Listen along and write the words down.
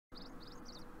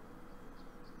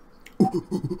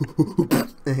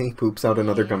And he poops out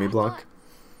another gummy block.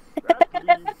 That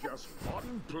leaves just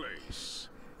one place.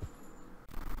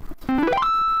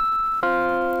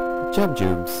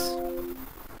 JEBJUBEZ.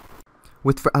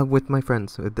 With my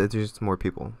friends. There's more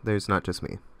people. There's not just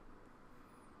me.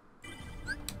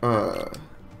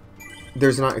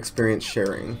 There's not experience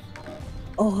sharing.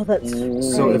 Oh, that's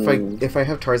So if I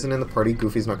have Tarzan in the party,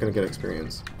 Goofy's not gonna get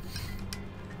experience.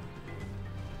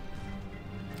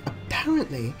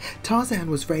 Apparently, Tarzan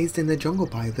was raised in the jungle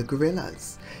by the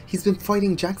gorillas. He's been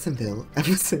fighting Jacksonville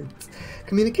ever since.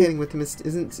 Communicating with him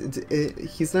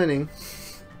he's learning.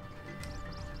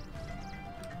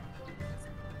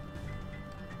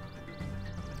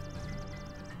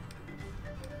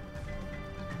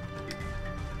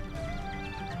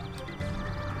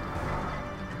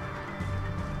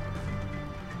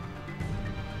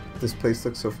 This place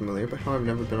looks so familiar, but how I've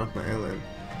never been off my island.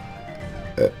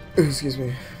 Excuse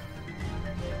me.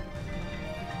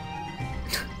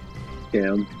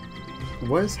 Damn.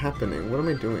 What is happening? What am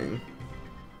I doing?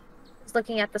 Just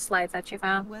looking at the slides that you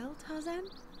found. Well, Tarzan?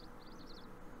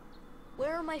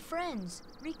 Where are my friends,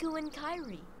 Riku and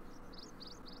Kairi?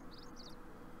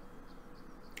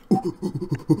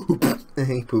 And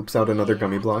he poops out another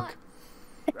gummy block.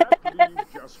 That leaves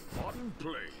just one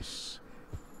place.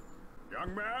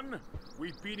 Young man,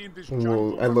 we've been in this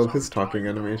jungle Whoa, I for love some his talking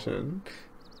time now, animation.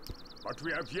 but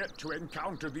we have yet to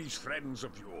encounter these friends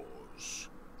of yours.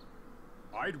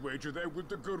 I'd wager they're with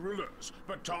the gorillas,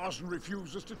 but Tarzan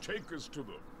refuses to take us to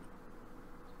them.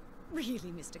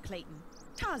 Really, Mr. Clayton?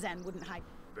 Tarzan wouldn't hide.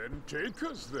 Then take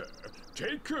us there.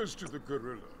 Take us to the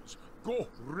gorillas.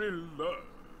 Gorillas.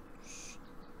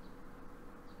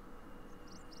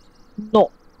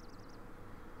 no.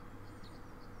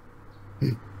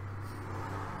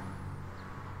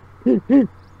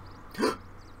 Oh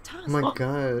Tarzan, my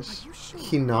gosh. are you sure?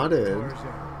 He nodded.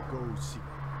 Tarzan, go see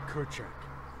Kerchak.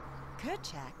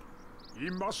 Kerchak? He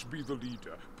must be the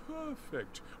leader.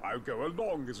 Perfect. I'll go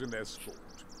along as an escort.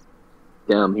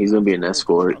 Damn, he's gonna be an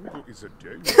escort. Jungle is a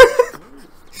dangerous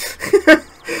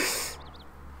place.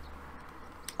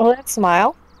 Oh, that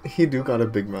smile. He do got a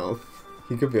big mouth.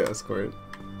 He could be an escort.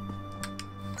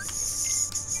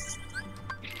 Let's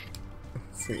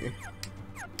see.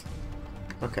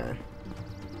 Okay.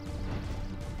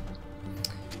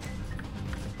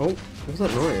 Oh, what was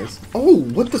that noise? Oh,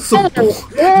 what the sub-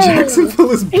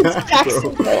 Jacksonville is It's back, bro.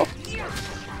 Jacksonville.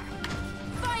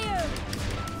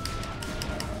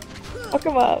 Fuck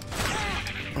him up.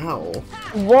 Ow.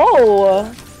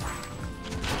 Whoa.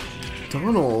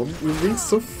 Donald, you're being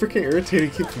so freaking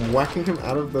irritated. Keep whacking him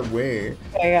out of the way.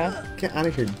 There you go. Get out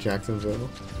of here, Jacksonville.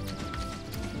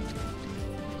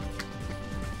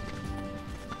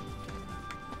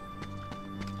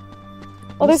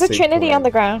 Oh, there's a Save Trinity point. on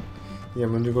the ground. Yeah,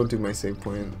 I'm gonna go do my save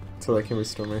point so I can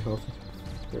restore my health.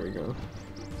 There we go.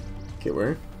 Okay,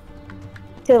 where?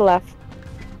 To the left.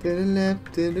 To the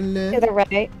left, to the left. To the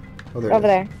right. Oh, there it Over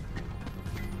is. there.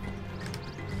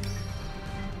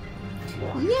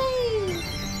 Yay!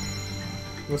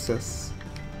 What's this?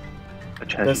 A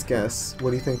chest. Best guess.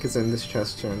 What do you think is in this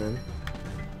chest, Shannon?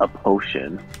 A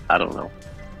potion. I don't know.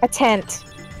 A tent.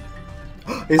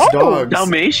 It's Oh! dogs!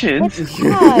 Dalmatians.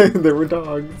 Yeah, there were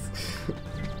dogs.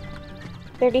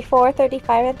 34,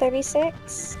 35, and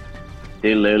 36.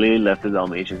 They literally left the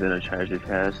Dalmatians in a treasure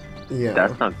chest. Yeah.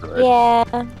 That's not good. Yeah.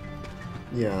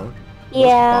 Yeah.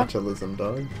 Yeah. That's botulism,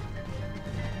 dog.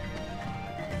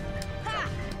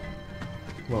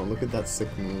 Wow, look at that sick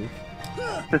move.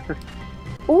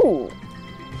 Ooh.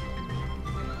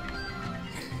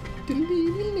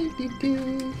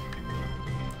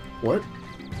 What?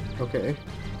 Okay.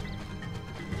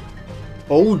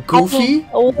 Oh, Goofy?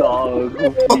 Oh. Dog.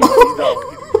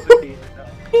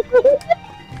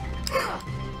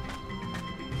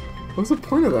 What's the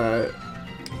point of that?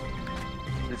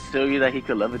 To show you that he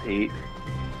could levitate.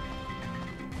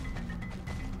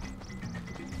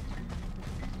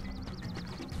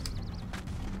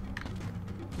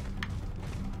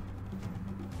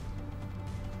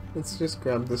 Let's just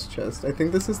grab this chest. I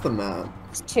think this is the map.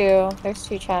 There's two. There's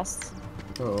two chests.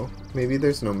 Oh, maybe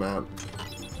there's no map.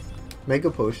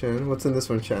 Mega potion. What's in this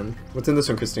one, Shen? What's in this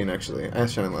one, Christine, actually? I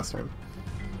asked Shannon last time.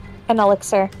 An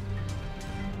elixir.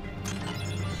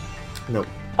 Nope.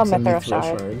 A It's a mithril mithril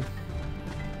shard.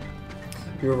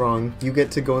 You're wrong. You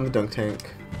get to go in the dunk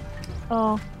tank.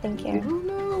 Oh, thank you. Oh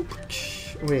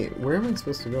no! Wait, where am I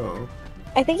supposed to go?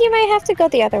 I think you might have to go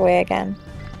the other way again.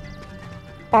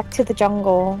 Back to the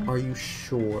jungle. Are you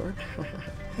sure?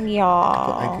 I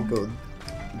Yeah. could go.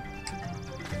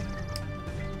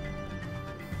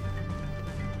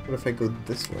 What if I go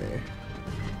this way?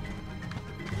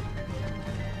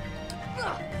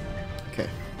 Okay.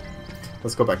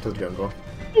 Let's go back to the jungle.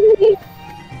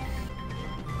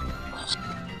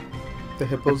 The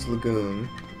Hippo's Lagoon.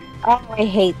 Oh, I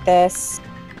hate this.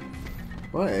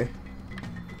 Why?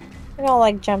 I don't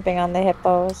like jumping on the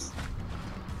hippos.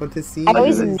 But to see. I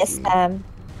always miss them.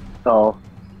 Oh,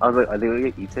 I was like, are they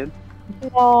gonna get eaten?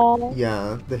 No.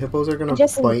 Yeah, the hippos are gonna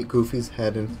bite Goofy's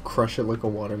head and crush it like a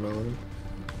watermelon.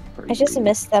 I just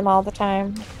miss them all the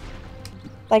time.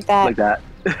 Like that. Like that.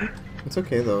 It's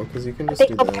okay though, because you can just They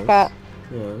do go this. back up.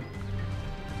 Yeah.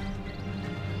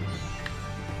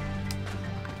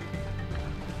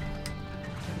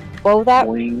 Whoa, that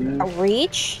Boing.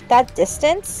 reach? That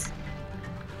distance?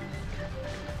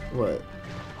 What?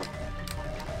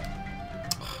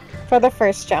 For the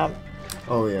first jump.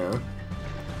 Oh yeah.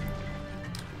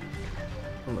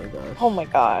 Oh my gosh. Oh my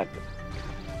god.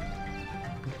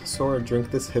 Sora,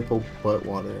 drink this hippo butt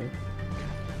water.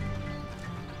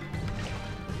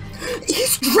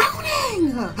 He's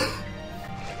drowning!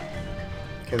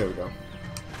 Okay, there we go.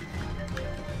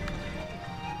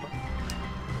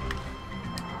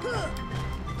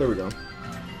 There we go.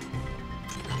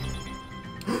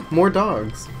 More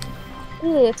dogs.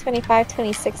 Ooh, 25,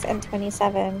 26, and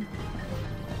 27.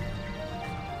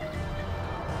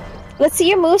 Let's see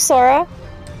your move, Sora.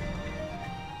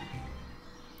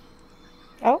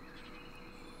 Oh.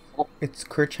 It's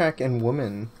Kerchak and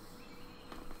woman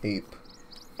ape.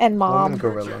 And mom. Woman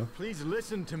gorilla. Please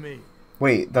listen to me.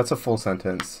 Wait, that's a full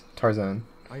sentence. Tarzan.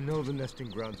 I know the nesting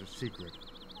grounds are secret,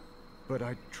 but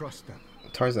I trust them.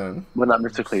 Tarzan. But not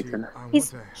Mr. Clayton.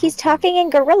 He's talking in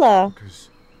gorilla. Because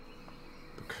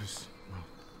well,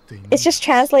 they It's just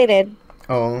translated.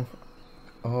 Oh.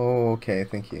 Oh, okay,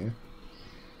 thank you.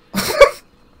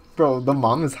 Bro, the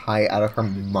mom is high out of her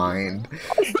mind.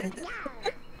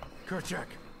 Kerchak.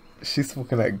 She's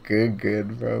smoking that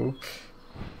good, bro.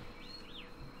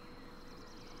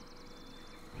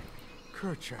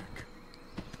 Kerchak.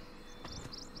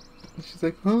 She's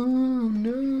like, oh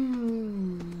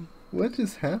no. What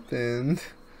just happened?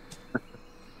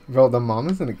 Bro, the mom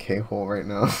is in a K-hole right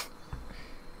now.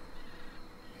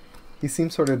 He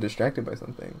seems sort of distracted by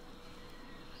something.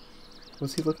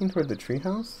 Was he looking toward the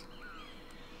treehouse?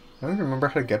 I don't remember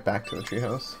how to get back to the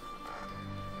treehouse.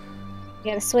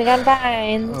 You gotta swing on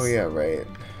vines. Oh yeah, right.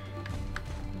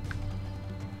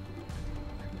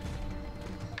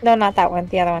 No, not that one.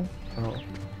 The other one. Oh.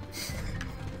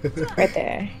 Right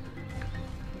there.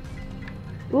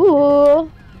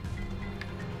 Ooh.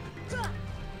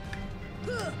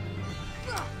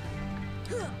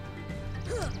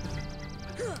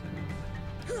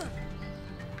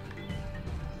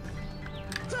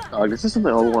 This is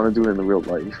something I want to do in the real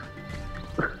life.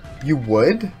 You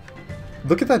would?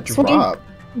 Look at that drop.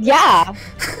 Yeah.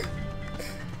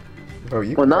 Bro,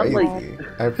 you Well, not crazy.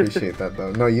 I appreciate that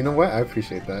though. No, you know what? I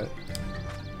appreciate that.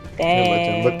 You're a legend.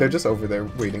 Dang. Look, they're just over there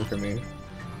waiting for me.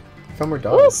 Found more Ooh,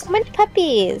 dogs. so many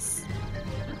puppies.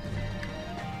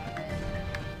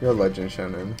 You're a legend,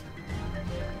 Shannon.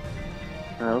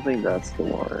 I don't think that's the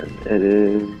one. It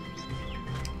is.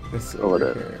 It's over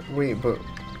over there. here. Wait, but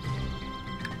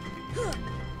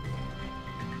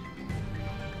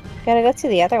Gotta go to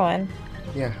the other one.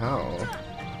 yeah, how?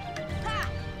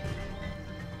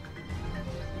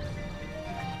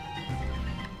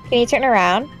 Can you turn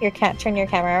around? You can't turn your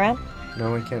camera around?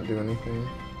 No, I can't do anything.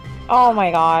 Oh my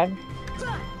god.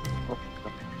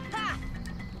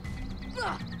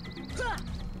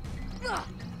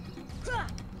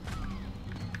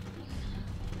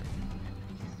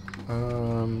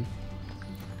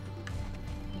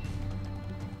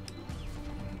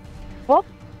 Well,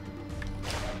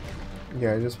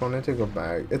 Yeah, I just wanted to go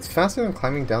back. It's faster than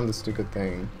climbing down this stupid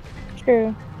thing.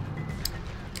 true.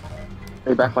 Are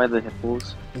you back by the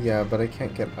hippos? Yeah, but I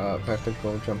can't get up. I have to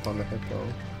go jump on the hippo.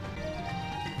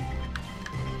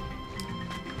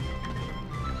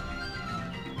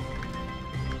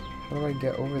 How do I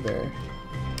get over there?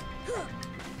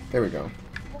 There we go.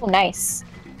 Oh, nice.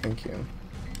 Thank you.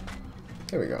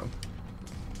 There we go.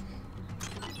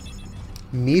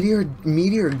 Meteor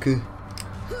g.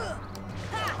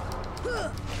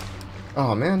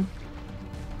 Oh man.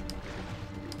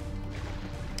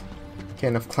 Okay,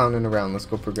 enough clowning around. Let's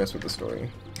go progress with the story.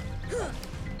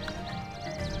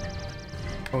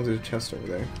 Oh, there's a chest over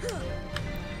there.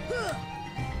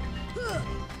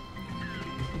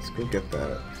 Let's go get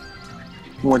that.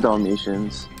 More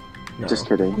Dalmatians. No. Just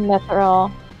kidding.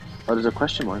 Mithril. Oh, there's a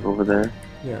question mark over there.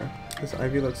 Yeah, this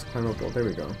ivy looks climbable. There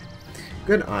we go.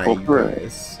 Good eye, Oh, you great.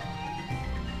 guys.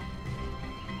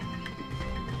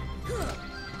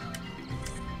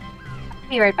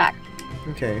 Be right back.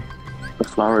 Okay, The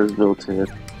flower is wilted.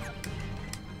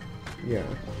 yeah.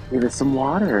 Hey, there's some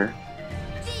water.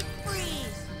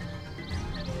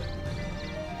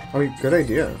 Oh, good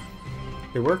idea.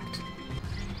 It worked.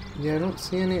 Yeah, I don't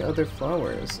see any other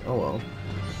flowers. Oh well.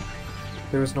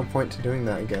 There was no point to doing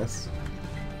that, I guess.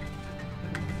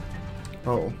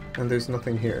 Oh, and there's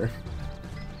nothing here.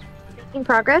 In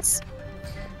progress?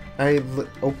 I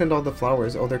opened all the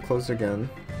flowers. Oh, they're closed again.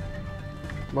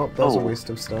 Well, that was a Oh. waste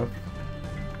of stuff.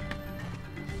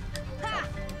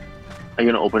 Are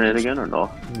you gonna open it again or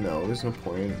no? No, there's no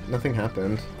point. Nothing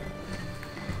happened.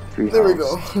 Treehouse. There we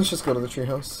go. Let's just go to the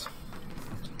treehouse.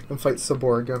 And fight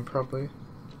Sabor again, probably.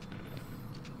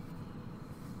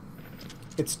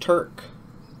 It's Turk.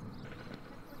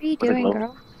 What are you Was it doing, low?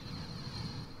 girl?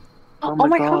 Oh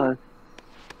my god.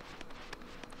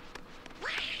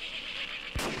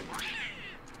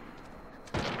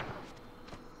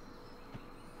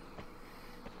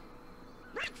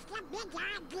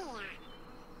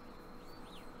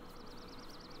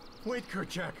 Wait,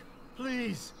 Kerchak,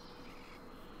 please.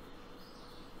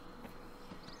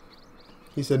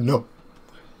 He said no.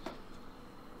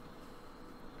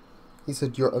 He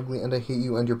said, you're ugly and I hate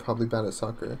you and you're probably bad at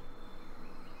soccer.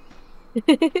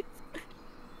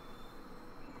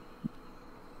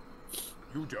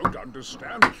 You don't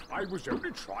understand. I was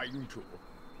only trying to.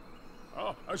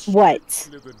 A snake What?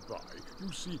 slithered by.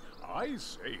 You see, I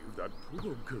saved that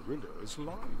poor gorilla's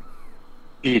life.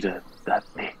 Eat it, that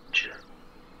bitch.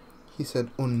 He said,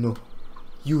 oh no,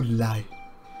 you lie.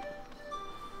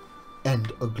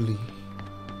 And ugly.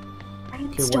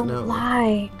 Friends what don't now?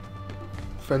 lie.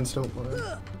 Friends don't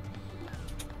lie.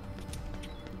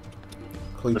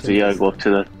 Clayton. So you gotta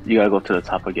go up to the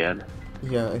top again.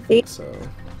 Yeah, I think so.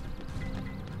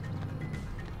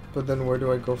 But then where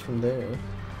do I go from there?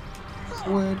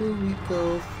 Where do we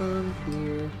go from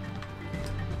here?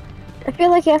 I feel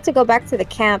like you have to go back to the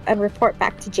camp and report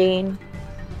back to Jane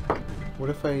What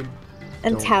if I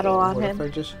and don't tattle go? on What him. if I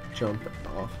just jump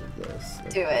off of this? like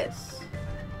Do it. this?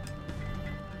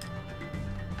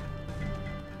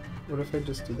 What if I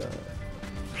just do that?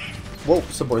 Whoa,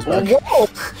 Sabor's back. Whoa!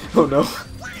 Oh no.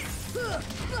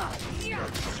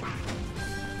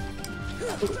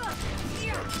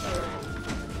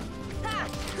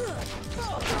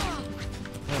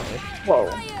 Whoa.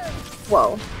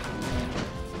 Whoa.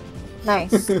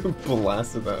 Nice.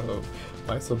 Blasted that hope.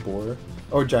 By Sabor.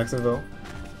 Oh, Jacksonville.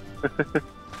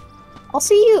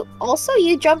 Also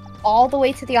you jumped all the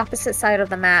way to the opposite side of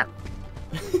the map.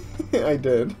 I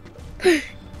did.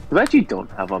 You actually don't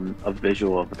have a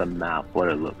visual of the map, what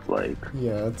it looks like.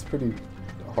 Yeah, it's pretty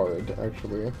hard,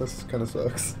 actually. This kind of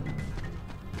sucks.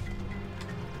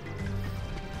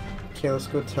 Okay, let's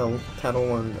go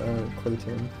tattle on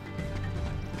Clayton.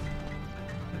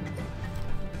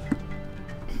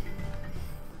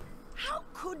 How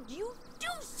could you do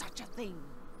such a thing?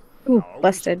 Ooh, Now,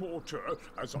 busted. Porter,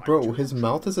 as I Bro, told his you,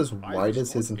 mouth is as I wide was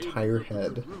as his not able entire to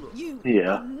head. gorilla. You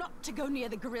Yeah. are not to go near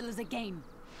the gorillas again.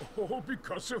 Oh,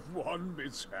 because of one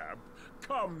mishap.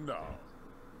 Come now.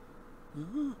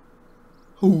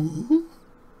 Who?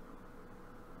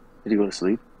 Did he go to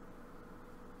sleep?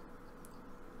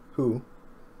 Who?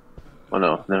 Oh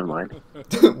no, never mind.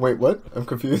 Wait, what? I'm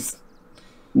confused.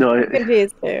 No,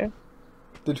 Confused too.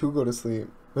 Did who go to sleep?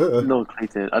 no,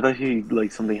 Clayton. I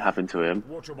thought something happened to him.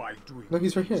 What am I doing? No,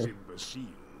 he's right with here. these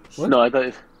imbeciles? What? No, I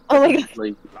thought Oh my god.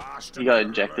 like Last he got and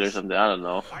injected or gorillas. something. I don't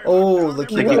know. I Oh, have like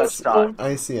done he Like he got got stopped.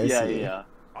 I see, I Yeah, see. yeah.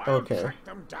 I'll Okay. track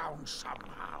them down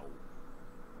somehow.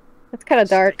 That's kind of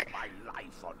dark. Stake my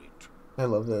life on it. I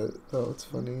love it. Oh, it's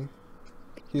funny.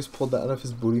 He just pulled that out of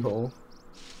his booty hole.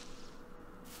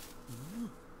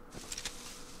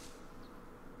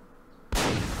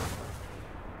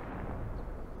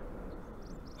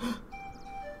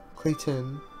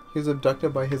 Clayton. He was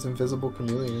abducted by his invisible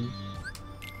chameleon.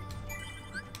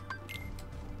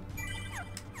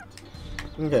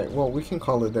 Okay, well, we can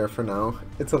call it there for now.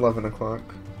 It's 11 o'clock.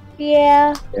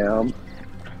 Yeah, Yeah.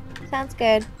 sounds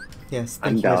good. Yes,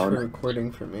 I'm thank you guys down. for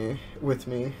recording with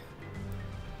me.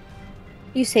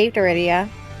 You saved already, yeah?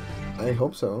 I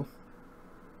hope so.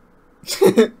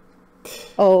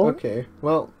 Oh. Okay,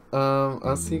 well,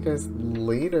 I'll see you guys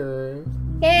later.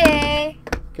 Hey!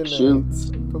 Good night.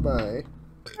 Shoots. Bye-bye.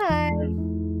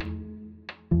 Bye.